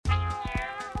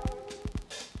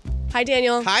Hi,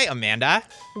 Daniel. Hi, Amanda.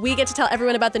 We get to tell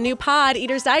everyone about the new pod,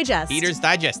 Eater's Digest. Eater's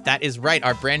Digest. That is right.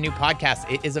 Our brand new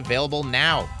podcast. It is available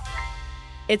now.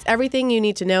 It's everything you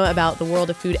need to know about the world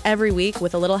of food every week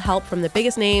with a little help from the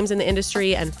biggest names in the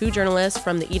industry and food journalists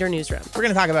from the Eater newsroom. We're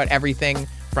going to talk about everything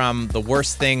from the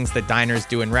worst things that diners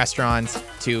do in restaurants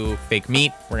to fake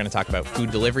meat. We're going to talk about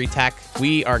food delivery tech.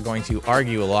 We are going to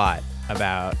argue a lot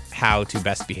about how to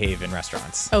best behave in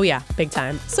restaurants. Oh, yeah. Big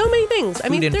time. So many things.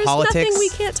 There's nothing we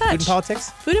can't touch. Food and politics?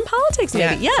 Food and politics,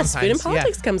 maybe. Yeah, yes, food and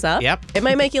politics comes up. Yep. It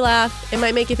might make you laugh. It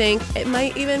might make you think. It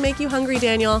might even make you hungry,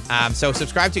 Daniel. So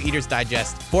subscribe to Eater's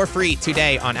Digest for free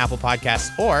today on Apple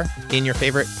Podcasts or in your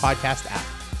favorite podcast app.